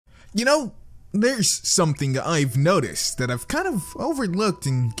You know, there's something I've noticed that I've kind of overlooked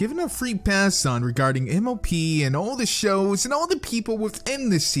and given a free pass on regarding MLP and all the shows and all the people within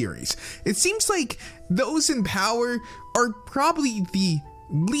this series. It seems like those in power are probably the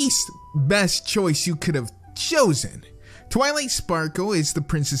least best choice you could have chosen. Twilight Sparkle is the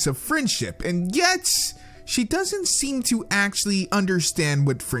princess of friendship, and yet she doesn't seem to actually understand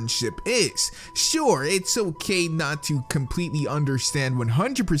what friendship is. Sure, it's okay not to completely understand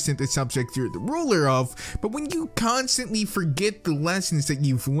 100% the subject you're the ruler of, but when you constantly forget the lessons that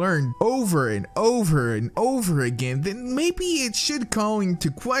you've learned over and over and over again, then maybe it should call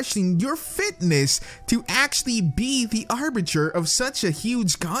into question your fitness to actually be the arbiter of such a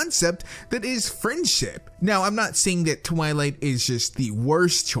huge concept that is friendship. Now, I'm not saying that Twilight is just the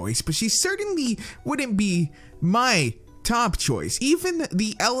worst choice, but she certainly wouldn't be my top choice. Even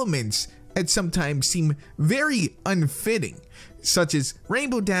the elements at sometimes seem very unfitting, such as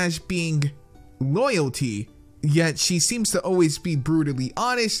Rainbow Dash being loyalty, yet she seems to always be brutally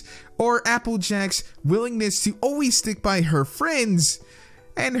honest, or Applejack's willingness to always stick by her friends,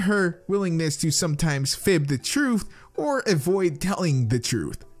 and her willingness to sometimes fib the truth or avoid telling the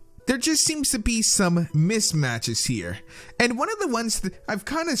truth. There just seems to be some mismatches here, and one of the ones that I've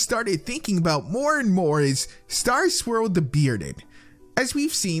kind of started thinking about more and more is Swirl the Bearded. As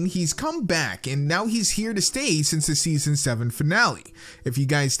we've seen, he's come back and now he's here to stay since the season 7 finale. If you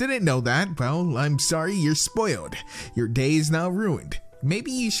guys didn't know that, well, I'm sorry, you're spoiled. Your day is now ruined.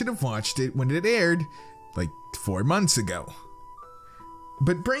 Maybe you should have watched it when it aired, like 4 months ago.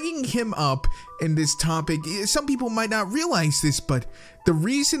 But bringing him up in this topic, some people might not realize this, but the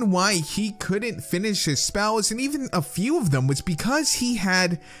reason why he couldn't finish his spells, and even a few of them, was because he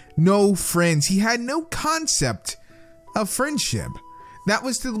had no friends. He had no concept of friendship. That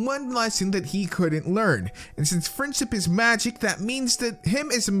was the one lesson that he couldn't learn. And since friendship is magic, that means that him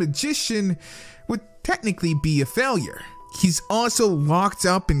as a magician would technically be a failure. He's also locked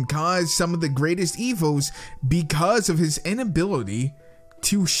up and caused some of the greatest evils because of his inability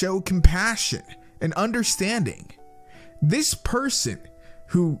to show compassion and understanding. This person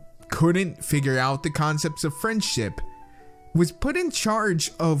who couldn't figure out the concepts of friendship was put in charge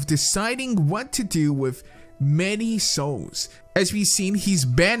of deciding what to do with many souls. As we've seen, he's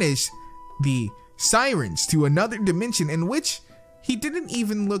banished the sirens to another dimension in which he didn't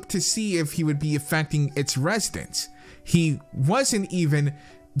even look to see if he would be affecting its residents. He wasn't even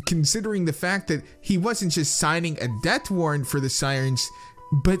considering the fact that he wasn't just signing a death warrant for the sirens,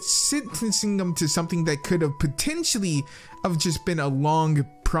 but sentencing them to something that could have potentially have just been a long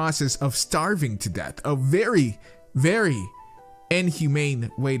process of starving to death. A very, very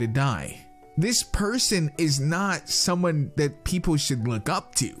inhumane way to die. This person is not someone that people should look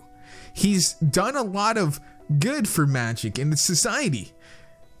up to. He's done a lot of good for magic in the society,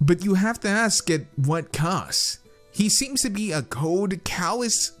 but you have to ask at what cost. He seems to be a cold,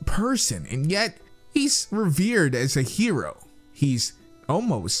 callous person, and yet he's revered as a hero. He's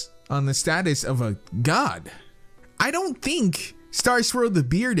almost on the status of a god. I don't think Swirl the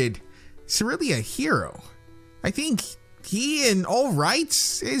Bearded is really a hero. I think he, in all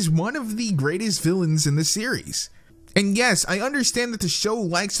rights, is one of the greatest villains in the series. And yes, I understand that the show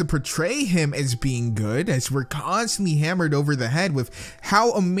likes to portray him as being good, as we're constantly hammered over the head with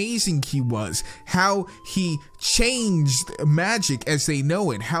how amazing he was, how he changed magic as they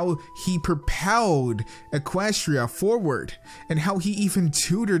know it, how he propelled Equestria forward, and how he even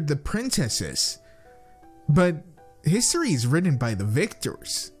tutored the princesses. But history is written by the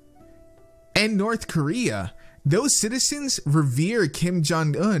victors. In North Korea, those citizens revere Kim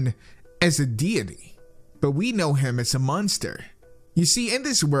Jong-un as a deity, but we know him as a monster. You see, in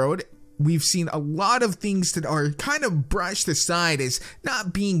this world, we've seen a lot of things that are kind of brushed aside as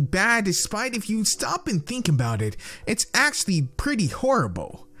not being bad, despite if you stop and think about it, it's actually pretty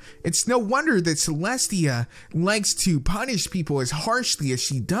horrible. It's no wonder that Celestia likes to punish people as harshly as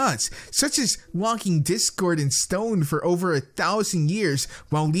she does, such as locking Discord in stone for over 1,000 years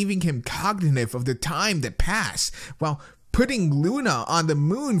while leaving him cognitive of the time that passed, while putting Luna on the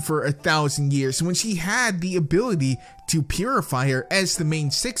moon for 1,000 years when she had the ability to purify her as the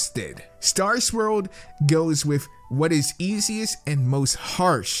main six did. Swirl goes with what is easiest and most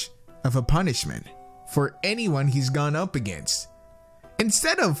harsh of a punishment for anyone he's gone up against.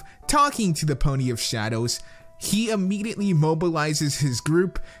 Instead of talking to the Pony of Shadows, he immediately mobilizes his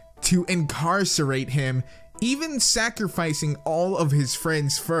group to incarcerate him, even sacrificing all of his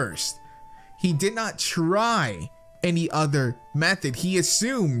friends first. He did not try any other method. He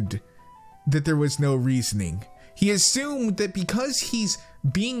assumed that there was no reasoning. He assumed that because he's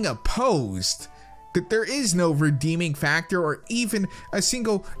being opposed, that there is no redeeming factor or even a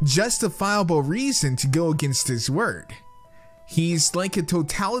single justifiable reason to go against his word. He's like a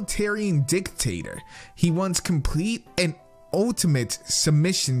totalitarian dictator. He wants complete and ultimate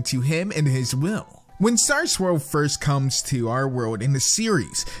submission to him and his will. When Swirl first comes to our world in the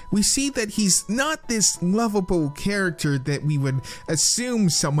series, we see that he's not this lovable character that we would assume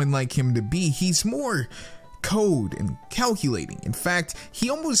someone like him to be. He's more cold and calculating. In fact, he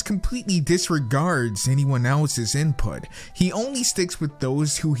almost completely disregards anyone else's input. He only sticks with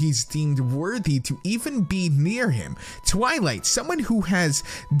those who he's deemed worthy to even be near him. Twilight, someone who has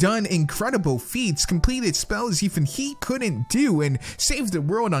done incredible feats, completed spells even he couldn't do, and saved the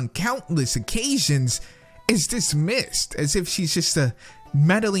world on countless occasions, is dismissed as if she's just a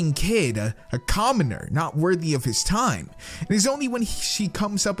meddling kid, a commoner, not worthy of his time. It is only when she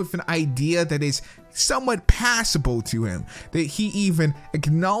comes up with an idea that is somewhat passable to him that he even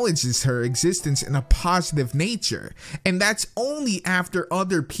acknowledges her existence in a positive nature, and that's only after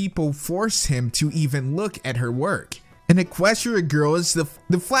other people force him to even look at her work. In Equestria Girls, the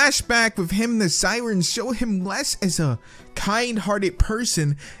flashback with him and the sirens show him less as a kind-hearted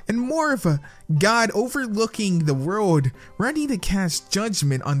person and more of a god overlooking the world, ready to cast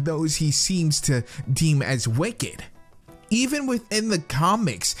judgment on those he seems to deem as wicked. Even within the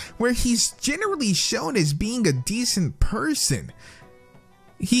comics, where he's generally shown as being a decent person,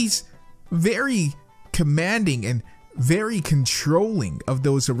 he's very commanding and very controlling of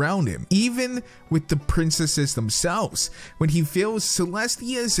those around him, even with the princesses themselves. When he feels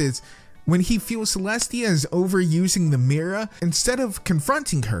Celestia is overusing the mirror, instead of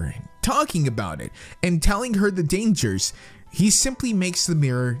confronting her and talking about it and telling her the dangers, he simply makes the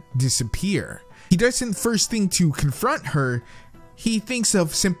mirror disappear. He doesn't first think to confront her, he thinks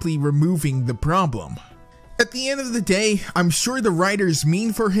of simply removing the problem. At the end of the day, I'm sure the writers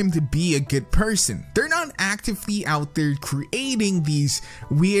mean for him to be a good person. They're not actively out there creating these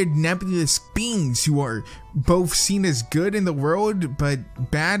weird nebulous beings who are both seen as good in the world but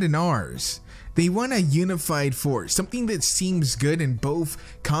bad in ours. They want a unified force, something that seems good in both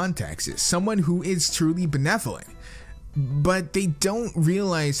contexts, someone who is truly benevolent. But they don't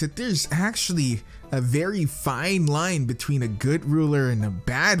realize that there's actually a very fine line between a good ruler and a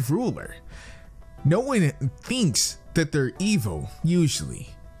bad ruler. No one thinks that they're evil, usually.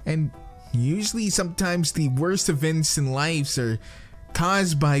 And usually sometimes the worst events in lives are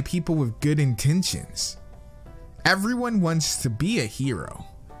caused by people with good intentions. Everyone wants to be a hero,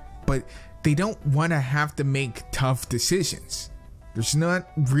 but they don't want to have to make tough decisions. There's not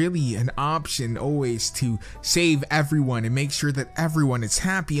really an option always to save everyone and make sure that everyone is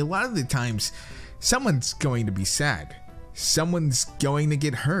happy. A lot of the times, someone's going to be sad. Someone's going to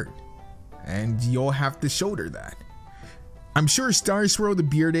get hurt. And you'll have to shoulder that. I'm sure Swirl the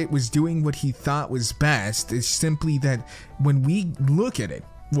Bearded was doing what he thought was best. It's simply that when we look at it,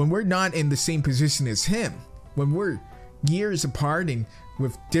 when we're not in the same position as him, when we're years apart and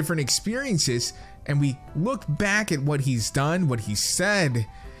with different experiences, and we look back at what he's done, what he said,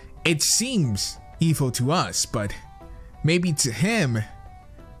 it seems evil to us, but maybe to him,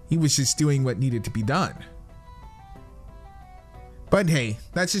 he was just doing what needed to be done. But hey,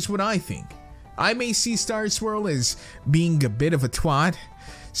 that's just what I think. I may see Swirl as being a bit of a twat,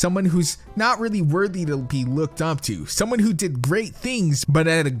 someone who's not really worthy to be looked up to, someone who did great things but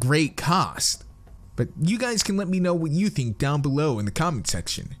at a great cost. But you guys can let me know what you think down below in the comment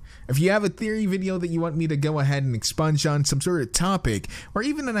section. If you have a theory video that you want me to go ahead and expunge on, some sort of topic, or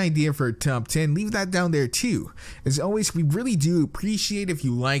even an idea for a top 10, leave that down there too. As always, we really do appreciate if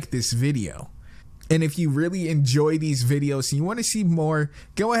you like this video. And if you really enjoy these videos and you want to see more,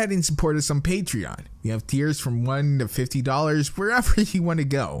 go ahead and support us on Patreon. We have tiers from $1 to $50, wherever you want to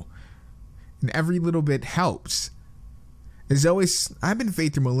go. And every little bit helps. As always, I've been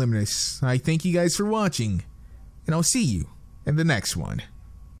Moliminous. I thank you guys for watching, and I'll see you in the next one.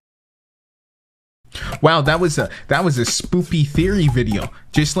 Wow, that was a spoopy theory video,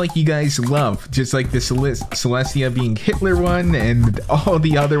 just like you guys love, just like the Celestia being Hitler one and all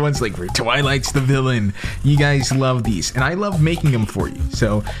the other ones, like where Twilight's the villain. You guys love these, and I love making them for you,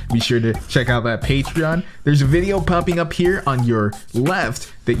 so be sure to check out that Patreon. There's a video popping up here on your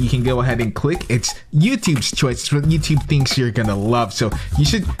left that you can go ahead and click. It's YouTube's choice. It's what YouTube thinks you're gonna love, so you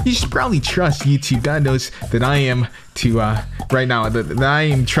should probably trust YouTube. God knows that I am right now, that I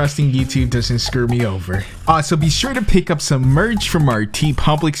am trusting YouTube doesn't screw me over. Also, be sure to pick up some merch from our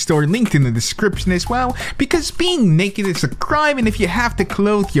TeePublic store, linked in the description as well, because being naked is a crime, and if you have to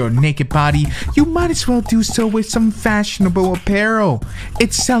clothe your naked body, you might as well do so with some fashionable apparel.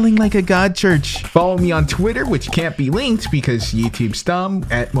 It's selling like a god church. Follow me on Twitter, which can't be linked because YouTube's dumb,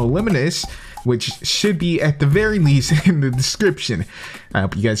 at Moliminous. which should be at the very least in the description. I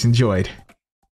hope you guys enjoyed.